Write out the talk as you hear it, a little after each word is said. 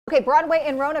Okay, Broadway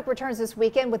in Roanoke returns this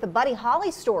weekend with the Buddy Holly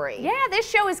story. Yeah, this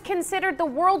show is considered the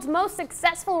world's most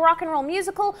successful rock and roll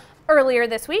musical. Earlier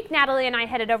this week, Natalie and I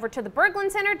headed over to the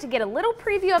Berglund Center to get a little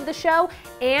preview of the show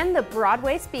and the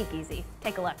Broadway Speakeasy.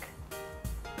 Take a look.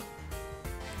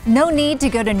 No need to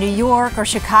go to New York or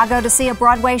Chicago to see a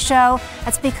Broadway show.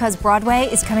 That's because Broadway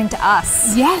is coming to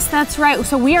us. Yes, that's right.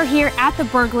 So we are here at the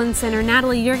Berglund Center.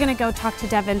 Natalie, you're going to go talk to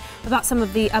Devin about some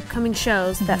of the upcoming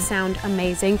shows that sound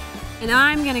amazing. And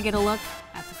I'm going to get a look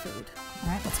at the food. All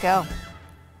right, let's go.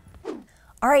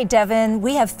 All right, Devin,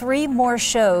 we have 3 more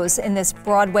shows in this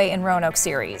Broadway in Roanoke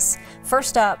series.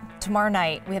 First up, tomorrow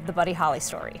night, we have the Buddy Holly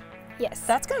story. Yes.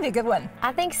 That's going to be a good one.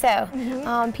 I think so.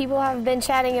 People have been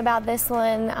chatting about this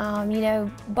one. You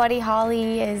know, Buddy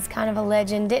Holly is kind of a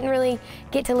legend. Didn't really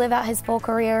get to live out his full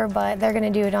career, but they're going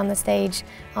to do it on the stage.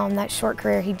 That short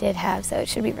career he did have, so it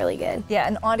should be really good. Yeah,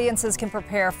 and audiences can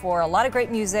prepare for a lot of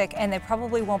great music, and they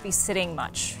probably won't be sitting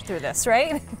much through this,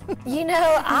 right? You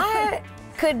know, I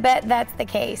could bet that's the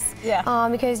case. Yeah.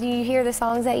 Because you hear the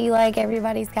songs that you like,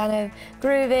 everybody's kind of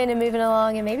grooving and moving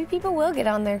along, and maybe people will get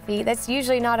on their feet. That's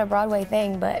usually not a Broadway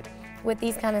thing, but with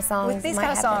these kind of songs, with these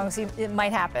kind of songs, it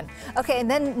might happen. Okay, and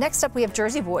then next up we have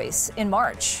Jersey Boys in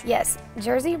March. Yes,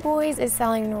 Jersey Boys is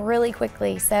selling really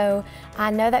quickly, so I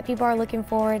know that people are looking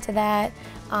forward to that.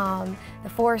 The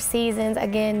Four Seasons,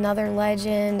 again, another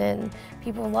legend, and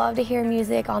people love to hear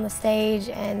music on the stage,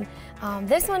 and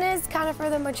this one is kind of for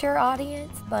the mature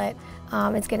audience, but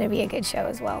it's going to be a good show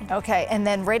as well. Okay, and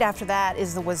then right after that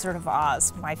is The Wizard of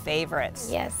Oz, my favorite.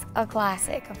 Yes, a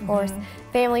classic, of course.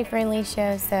 Family-friendly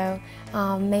show, so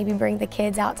maybe bring the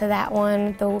kids out to that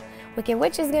one. The Wicked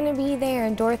Witch is going to be there,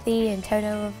 and Dorothy and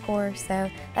Toto, of course, so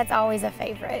that's always a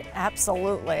favorite.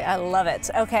 Absolutely, I love it.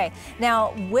 Okay,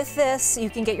 now with this, you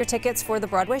can get your tickets for the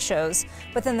Broadway shows,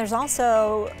 but then there's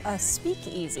also a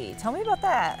speakeasy. Tell me about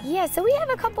that. Yeah, so we have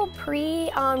a couple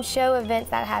pre-show events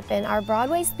that happen. Our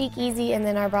Broadway Speakeasy and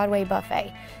then our Broadway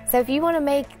Buffet. So if you want to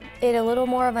make it a little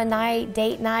more of a night,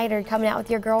 date night, or coming out with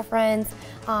your girlfriends,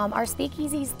 our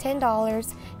Speakeasy is $10.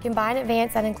 You can buy in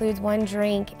advance. That includes 1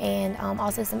 drink and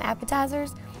also some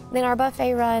appetizers. Then our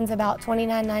buffet runs about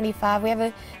 $29.95. We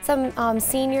have some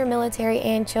senior, military,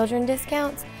 and children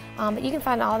discounts, but you can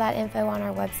find all that info on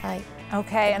our website.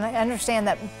 Okay, and I understand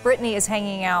that Brittany is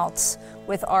hanging out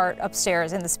with Art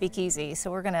upstairs in the Speakeasy,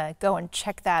 so we're gonna go and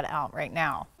check that out right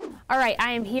now. All right,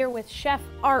 I am here with Chef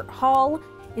Art Hall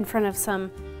in front of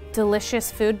some delicious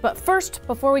food. But first,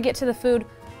 before we get to the food,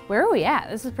 where are we at?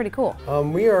 This is pretty cool.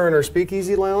 We are in our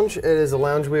Speakeasy Lounge. It is a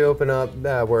lounge we open up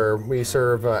where we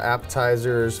serve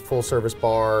appetizers, full service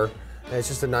bar. And it's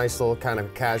just a nice little kind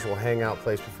of casual hangout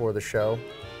place before the show.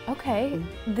 Okay,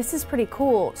 this is pretty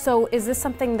cool. So is this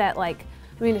something that, like,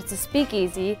 I mean, it's a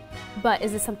speakeasy, but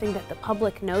is this something that the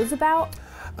public knows about?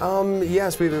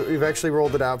 Yes, we've actually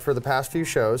rolled it out for the past few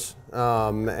shows,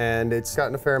 and it's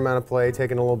gotten a fair amount of play,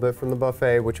 taken a little bit from the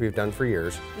buffet, which we've done for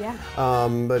years. Yeah.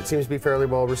 But it seems to be fairly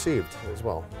well received as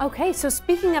well. Okay, so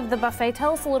speaking of the buffet,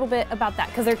 tell us a little bit about that,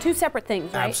 because they're 2 separate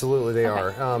things, right? Absolutely, they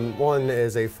are. One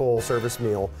is a full service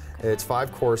meal. It's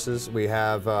 5 courses. We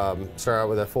have start out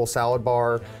with a full salad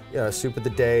bar, soup of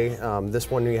the day. This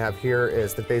one we have here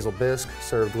is the basil bisque,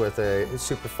 served with a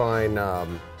super fine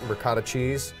ricotta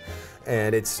cheese.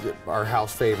 And it's our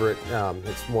house favorite.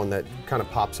 It's one that kind of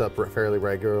pops up fairly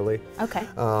regularly. Okay.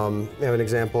 We have an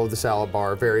example of the salad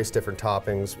bar, various different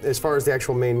toppings. As far as the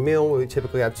actual main meal, we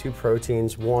typically have 2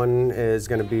 proteins. One is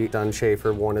going to be done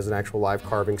Schaefer, one is an actual live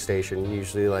carving station,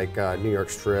 usually like New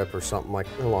York strip or something like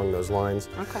along those lines.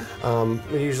 Okay.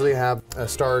 We usually have a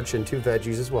starch and 2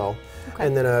 veggies as well. Okay.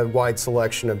 And then a wide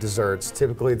selection of desserts.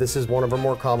 Typically, this is one of our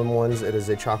more common ones. It is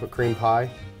a chocolate cream pie.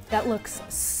 That looks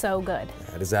so good.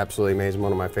 That is absolutely amazing,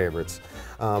 one of my favorites.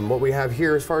 What we have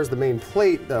here as far as the main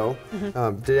plate though,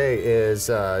 today is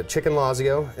chicken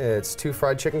lazio. It's 2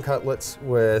 fried chicken cutlets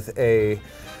with a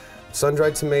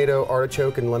sun-dried tomato,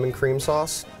 artichoke, and lemon cream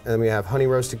sauce. And then we have honey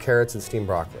roasted carrots and steamed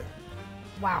broccoli.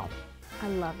 Wow, I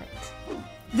love it.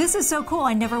 This is so cool.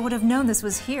 I never would have known this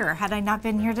was here had I not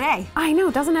been here today. I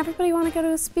know, doesn't everybody want to go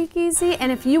to a speakeasy?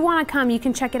 And if you want to come, you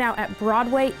can check it out at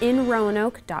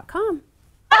BroadwayInRoanoke.com.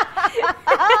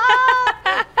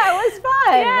 That was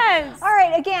fun. Yes. All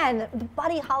right, again, the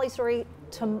Buddy Holly story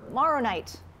tomorrow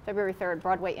night, February 3rd,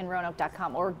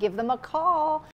 BroadwayInRoanoke.com, or give them a call.